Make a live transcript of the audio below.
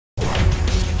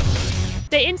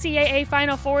The NCAA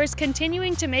Final Four is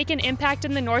continuing to make an impact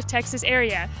in the North Texas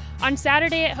area. On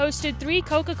Saturday, it hosted 3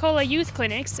 Coca-Cola Youth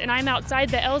Clinics, and I'm outside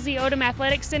the LZ Odom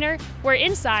Athletic Center, where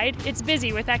inside, it's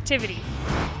busy with activity.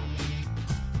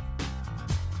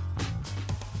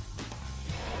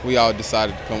 We all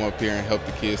decided to come up here and help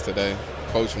the kids today.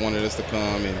 Coach wanted us to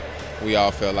come, and we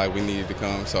all felt like we needed to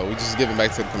come, so we're just giving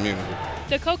back to the community.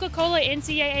 The Coca-Cola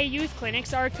NCAA Youth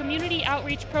Clinics are a community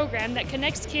outreach program that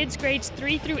connects kids grades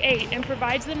 3 through 8 and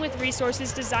provides them with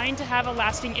resources designed to have a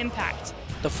lasting impact.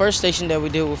 The first station that we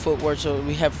did with footwork, so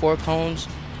we had 4 cones,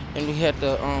 and we had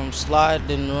to slide,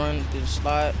 then run, then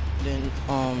slide, then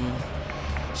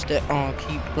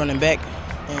keep running back.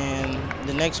 And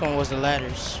the next one was the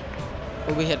ladders,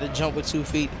 but we had to jump with 2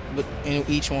 feet in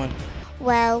each one.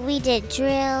 Well, we did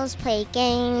drills, played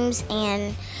games,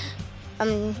 and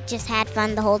just had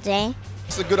fun the whole day.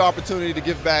 It's a good opportunity to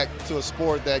give back to a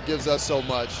sport that gives us so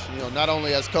much. You know, not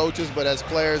only as coaches, but as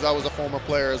players. I was a former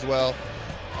player as well.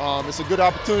 It's a good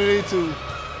opportunity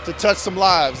to touch some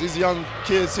lives. These young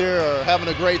kids here are having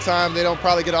a great time. They don't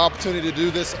probably get an opportunity to do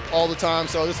this all the time,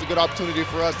 so this is a good opportunity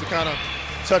for us to kind of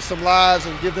touch some lives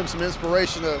and give them some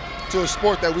inspiration to a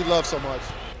sport that we love so much.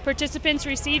 Participants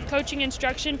receive coaching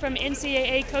instruction from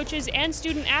NCAA coaches and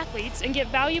student athletes and get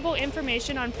valuable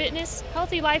information on fitness,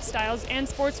 healthy lifestyles, and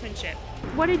sportsmanship.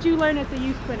 What did you learn at the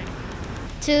youth clinic?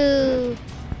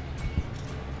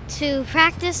 To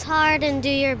practice hard and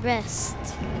do your best.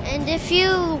 And if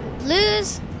you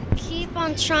lose, keep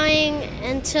on trying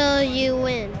until you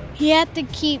win. You have to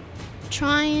keep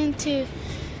trying to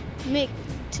make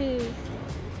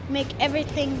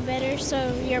everything better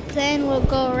so your plan will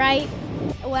go right.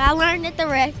 What I learned at the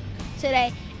rec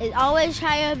today is always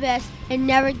try your best and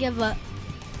never give up.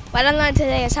 What I learned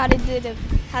today is how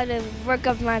to work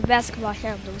up my basketball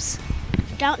handles.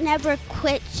 Don't never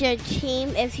quit your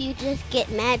team. If you just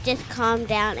get mad, just calm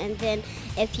down, and then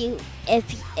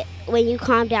when you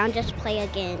calm down, just play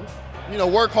again. You know,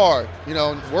 work hard. You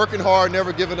know, working hard,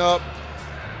 never giving up,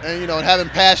 and having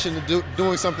passion to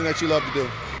doing something that you love to do.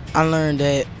 I learned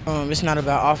that it's not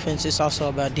about offense, it's also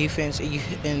about defense,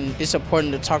 and it's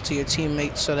important to talk to your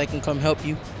teammates so they can come help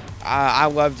you. I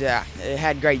loved it. It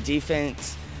had great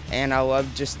defense, and I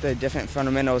loved just the different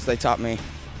fundamentals they taught me.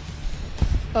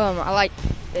 I like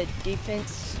the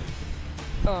defense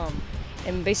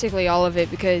and basically all of it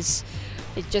because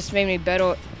it just made me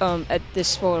better at this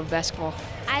sport of basketball.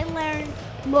 I learned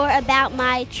more about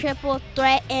my triple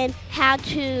threat and how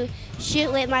to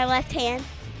shoot with my left hand.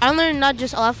 I learned not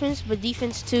just offense, but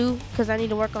defense too, because I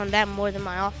need to work on that more than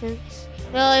my offense.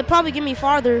 Well, it probably get me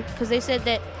farther, because they said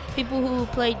that people who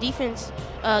play defense,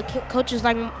 coaches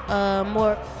like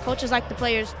the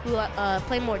players who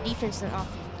play more defense than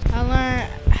offense. I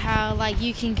learned how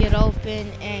you can get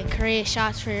open and create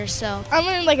shots for yourself. I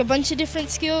learned a bunch of different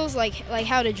skills, like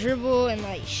how to dribble and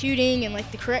shooting and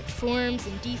the correct forms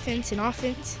and defense and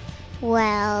offense.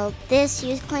 Well, this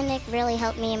youth clinic really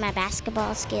helped me in my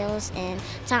basketball skills and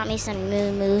taught me some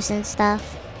new moves and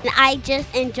stuff. And I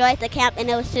just enjoyed the camp, and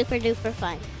it was super duper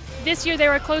fun. This year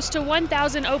there were close to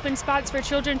 1,000 open spots for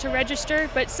children to register,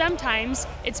 but sometimes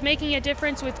it's making a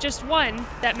difference with just one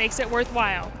that makes it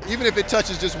worthwhile. Even if it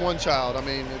touches just one child, I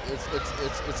mean,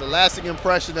 it's a lasting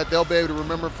impression that they'll be able to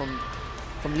remember from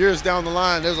years down the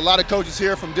line. There's a lot of coaches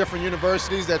here from different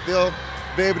universities that they'll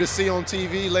be able to see on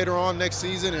TV later on next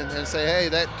season and say, hey,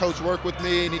 that coach worked with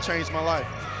me and he changed my life.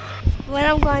 What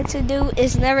I'm going to do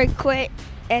is never quit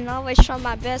and always try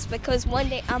my best, because one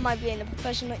day I might be in the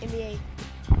professional NBA.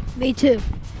 Me too.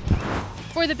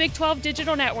 For the Big 12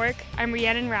 Digital Network, I'm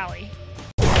Rhiannon Rowley.